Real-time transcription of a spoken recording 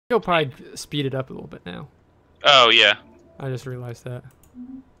You'll probably speed it up a little bit now. Oh, yeah. I just realized that.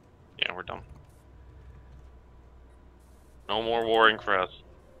 Yeah, we're done. No more warring for us.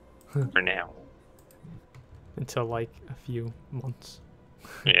 For now. Until like a few months.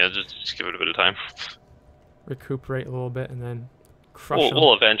 Yeah, just give it a bit of time. Recuperate a little bit and then crush them.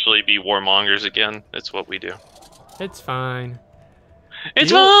 We'll eventually be warmongers again. It's what we do. It's fine.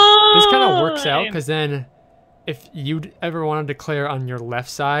 It's fine! This kind of works out because then if you ever want to declare on your left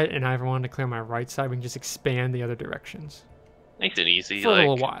side and I ever want to declare my right side, we can just expand the other directions. Makes it easy. For a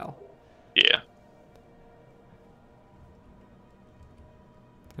little while. Yeah.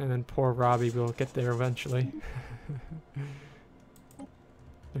 And then poor Robby will get there eventually.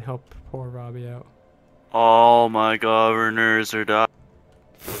 And help poor Robby out. All my governors are dying.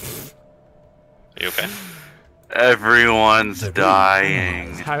 You okay? Everyone's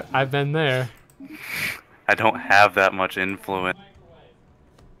dying. I've been there. I don't have that much influence.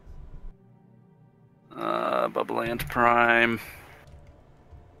 Bubbleant Prime.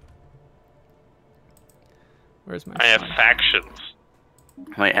 Where's my I have slide? factions.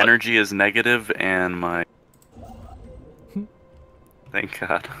 My energy is negative and my... Thank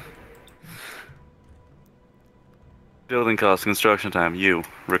God. Building cost, construction time, you,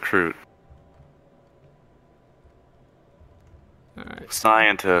 recruit. Alright.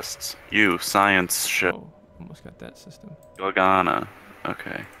 Scientists, you, science ship. Oh, almost got that system. Gorgana,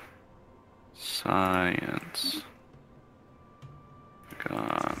 okay. Science.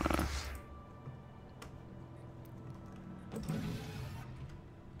 Gorgana.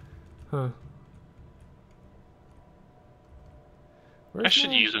 Huh. I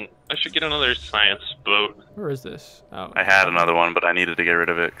should get another science boat. Where is this? Oh. I had another one, but I needed to get rid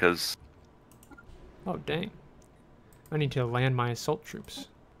of it because... Oh, dang. I need to land my assault troops.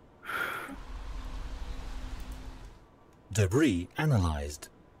 Debris analyzed.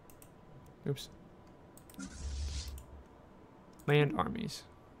 Oops. Land armies.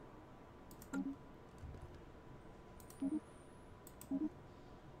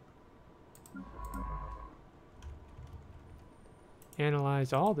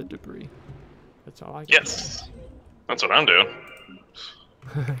 Analyze all the debris. That's all I got. Yes. That's what I'm doing.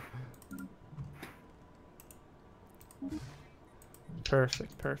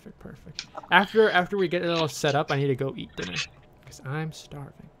 Perfect, perfect, perfect. After we get it all set up, I need to go eat dinner. Because I'm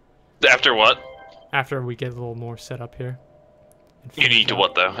starving. After what? After we get a little more set up here. You need to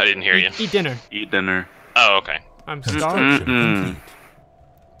what, though? I didn't hear you. Eat dinner. Eat dinner. Oh, okay. I'm starving. Mm-mm.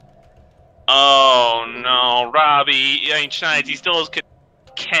 Oh, no. Robby. Ain't nice. He still has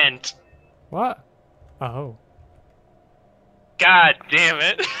Kent. What? Oh. God damn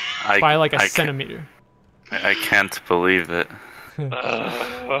it. By like a I centimeter. I can't believe it.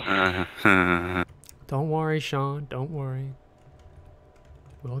 Don't worry, Sean. Don't worry.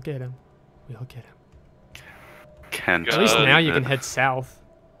 We'll get him. We'll get him. Can't At least now you believe can it. head south.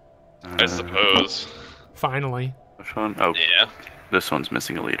 I suppose. Finally. Which one? Oh, Yeah. this one's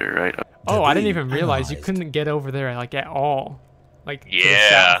missing a leader, right? Oh, I didn't even Debris realize you analyzed. couldn't get over there like at all. Like to the Yeah.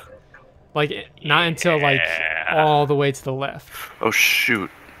 south. Like not until like all the way to the left. Oh, shoot.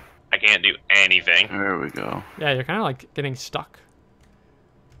 I can't do anything. There we go. Yeah, you're kind of like getting stuck.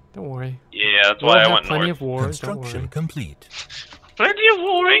 Don't worry. Yeah, that's We'll why I have went plenty north. of wars. Don't Construction worry. complete. Plenty of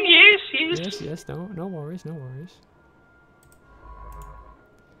warring, yes. Yes, yes. No worries. No worries.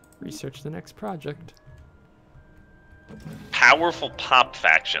 Research the next project. Powerful pop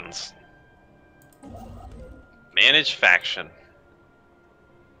factions. Manage faction.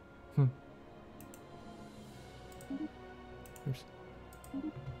 Oops.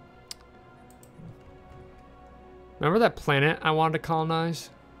 Remember that planet I wanted to colonize?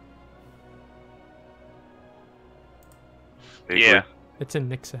 Yeah. It's in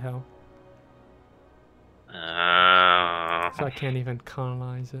Nixahel, so I can't even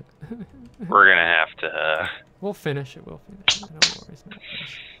colonize it. We're gonna have to We'll finish it. We'll finish it. No worries. No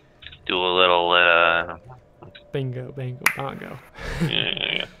worries. do a little. Bingo, bango, bongo.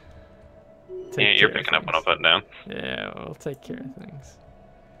 Yeah. Take Yeah, you're care of picking up what I'm things. putting down. Yeah, we'll take care of things.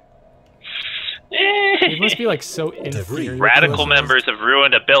 Eh. You must be like so inferior. to Radical us. members have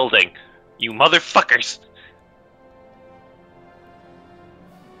ruined a building. You motherfuckers.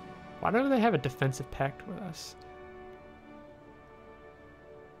 Why don't they have a defensive pact with us?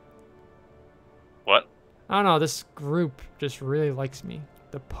 What? I don't know. This group just really likes me.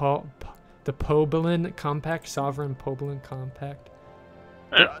 The Poblin Compact, Sovereign Poblin Compact.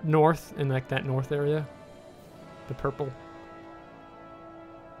 Eh. The north, in like that north area. The purple.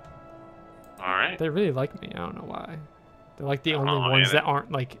 Alright. They really like me. I don't know why. They're like the I don't only know ones either. that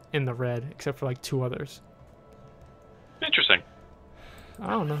aren't like in the red, except for like 2 others. Interesting. I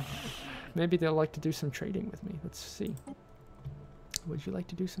don't know. Maybe they'll like to do some trading with me. Let's see. Would you like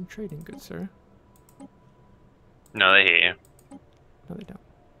to do some trading, good sir? No, they hate you. No, they don't.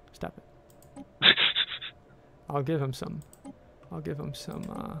 Stop it. I'll give him some. I'll give him some,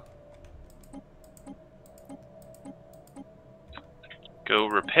 Go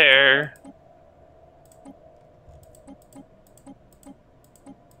repair.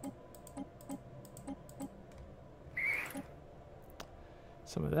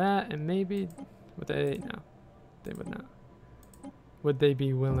 some of that, and maybe would they? No, they would not. Would they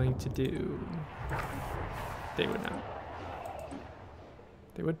be willing to do? They would not.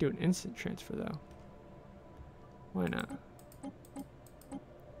 They would do an instant transfer though. Why not?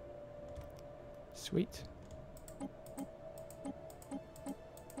 Sweet.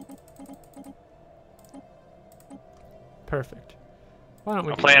 Perfect. Why don't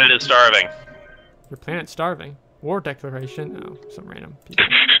we? My planet is starving. Your planet's starving. War declaration. Oh, some random people.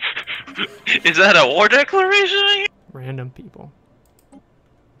 Is that a war declaration? Random people.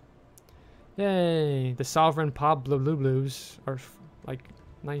 Yay! The sovereign Pablo Blues are like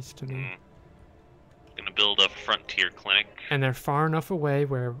nice to me. Gonna build a frontier clinic. And they're far enough away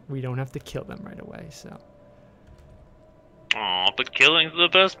where we don't have to kill them right away. So. Aw, but killing's the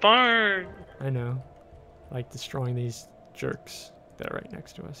best part. I know. Like destroying these jerks that are right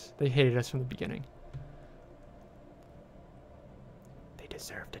next to us. They hated us from the beginning. They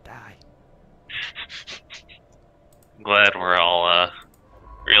deserve to die. I'm glad we're all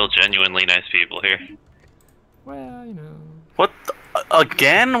real genuinely nice people here. Well, you know. What?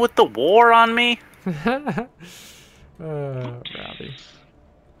 Again with the war on me? Robby.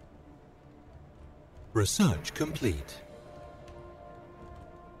 Research complete.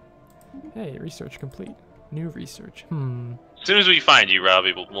 Hey, research complete. New research. As soon as we find you,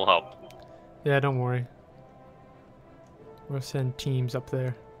 Robby, we'll help. Yeah, don't worry. We'll send teams up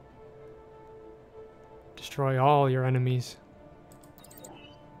there. Destroy all your enemies.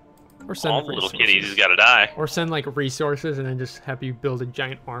 Or send All the little resources. kitties gotta die. Or send like resources and then just have you build a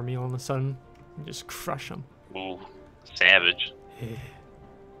giant army all of a sudden and just crush them. Ooh, savage. Yeah.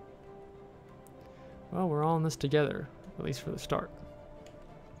 Well, we're all in this together, at least for the start.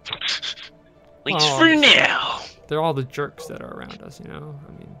 At least Oh, for now. They're all the jerks that are around us, you know?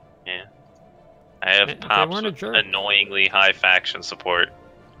 I mean, Yeah. I have If they Pops weren't a with jerk. annoyingly high faction support.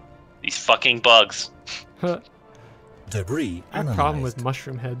 These fucking bugs. Debris I have a analyzed. problem with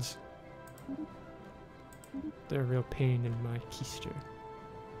mushroom heads. They're a real pain in my keister.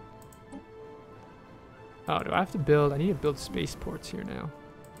 Oh, do I have to build? I need to build spaceports here now.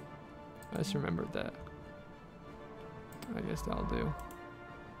 I just remembered that. I guess that'll do.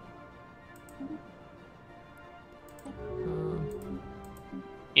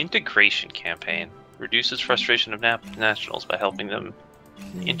 Integration campaign reduces frustration of nationals by helping them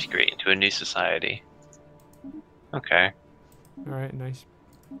integrate into a new society. Okay, Alright, nice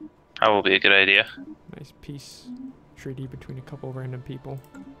probably a good idea. peace treaty between a couple random people.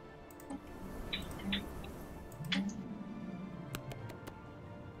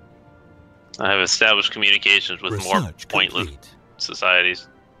 I have established communications with more Research pointless complete. societies.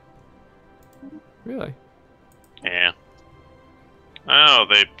 Really? Yeah. Oh,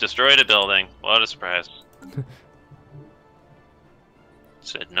 they destroyed a building. What a surprise.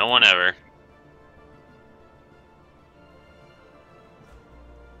 Said no one ever.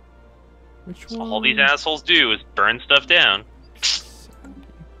 Which So one? all these assholes do is burn stuff down.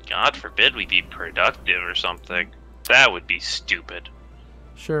 God forbid we be productive or something. That would be stupid.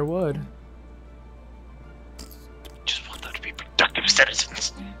 Sure would. Just want them to be productive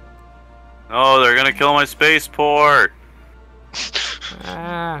citizens. Oh, they're gonna kill my spaceport.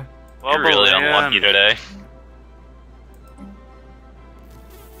 Ah. You're really Bubble unlucky in. today.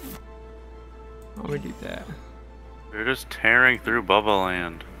 Why would we do that? They're just tearing through Bubba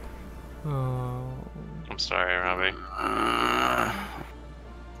Land. Oh. I'm sorry, Robby. I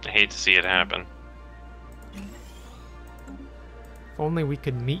hate to see it happen. If only we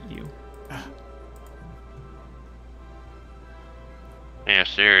could meet you. Yeah,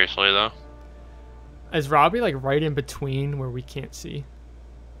 seriously though. Is Robby like right in between where we can't see?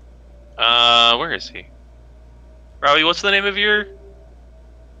 Where is he? Robby, what's the name of your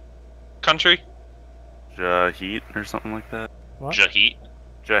country? Jahit or something like that. What? Jahit?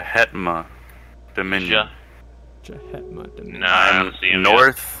 Jahetma Dominion. Jahetma Dominion. Nah, I I'm don't see him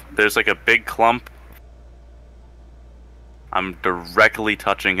north. There's like a big clump. I'm directly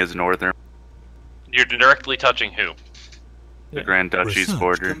touching his northern, You're directly touching who? the Yeah. Grand Duchy's Research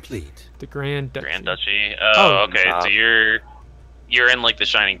border. complete. The Grand Duchy. Grand Duchy. Oh, Oh, okay. So top. you're in like the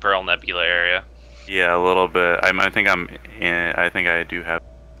Shining Pearl Nebula area. Yeah, a little bit. I think I'm in. I think I do have.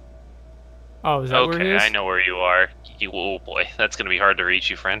 Oh, is that where he Okay, is? I know where you are. Oh boy, that's gonna be hard to reach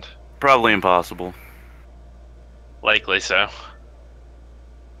you, friend. Probably impossible. Likely so.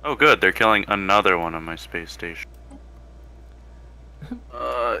 Oh, good. They're killing another one on my space station.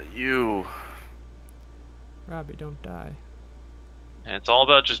 You. Robby, don't die. And it's all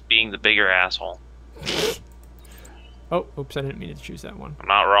about just being the bigger asshole. Oh, oops, I didn't mean to choose that one. I'm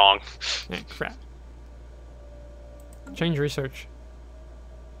not wrong. Eh, crap. Change research.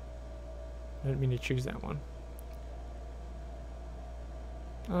 I didn't mean to choose that one.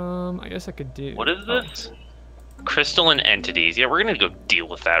 I guess I could do... What is this? Crystalline entities. Yeah, we're gonna go deal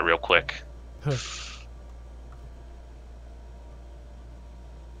with that real quick. Huh.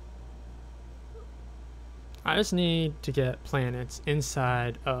 I just need to get planets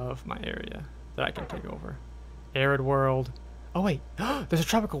inside of my area that I can take over. Arid world. Oh wait, there's a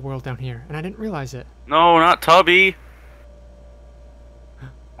tropical world down here, and I didn't realize it. No, not Tubby.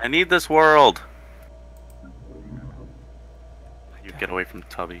 I need this world. You get away from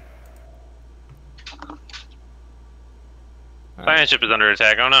Tubby. Planet ship is under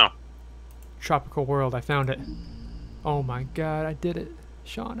attack. Oh no. Tropical world, I found it. Oh my god, I did it.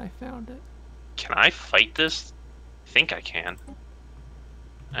 Sean, I found it. Can I fight this? I think I can.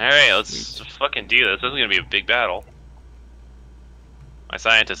 Alright, let's fucking do this. This is gonna be a big battle. My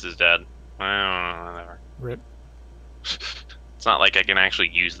scientist is dead. I don't know, whatever. Rip. It's not like I can actually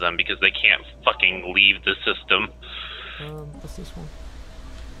use them because they can't fucking leave the system. What's this one?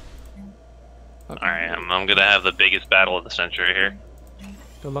 Alright, I'm gonna have the biggest battle of the century here.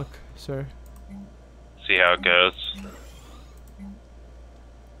 Good luck, sir. See how it goes.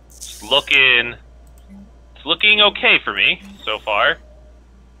 It's looking okay for me so far.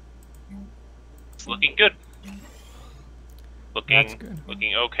 It's looking good. That's good.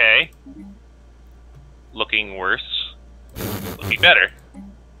 Looking okay. Looking worse. Looking better.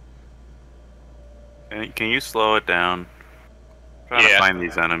 Can you slow it down? Trying to find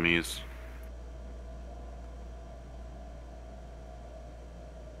these enemies.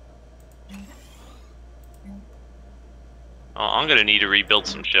 Oh, I'm gonna need to rebuild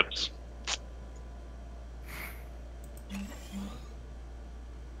some ships.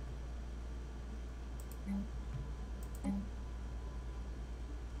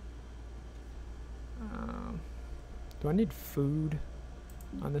 Do I need food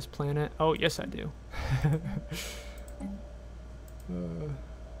on this planet? Oh, yes I do.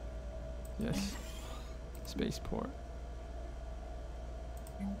 Yes. Spaceport.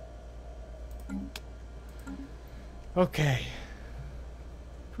 Okay.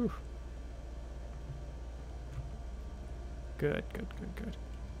 Whew. Good.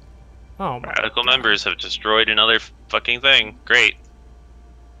 Oh my Radical members have destroyed another fucking thing. Great.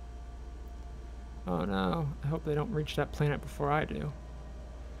 Oh no, I hope they don't reach that planet before I do.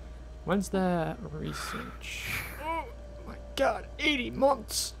 When's that research? Oh my god, 80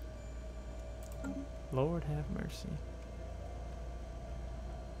 months! Lord have mercy.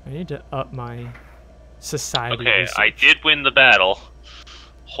 I need to up my society Okay, research. I did win the battle.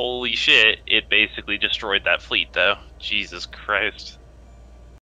 Holy shit, it basically destroyed that fleet though. Jesus Christ.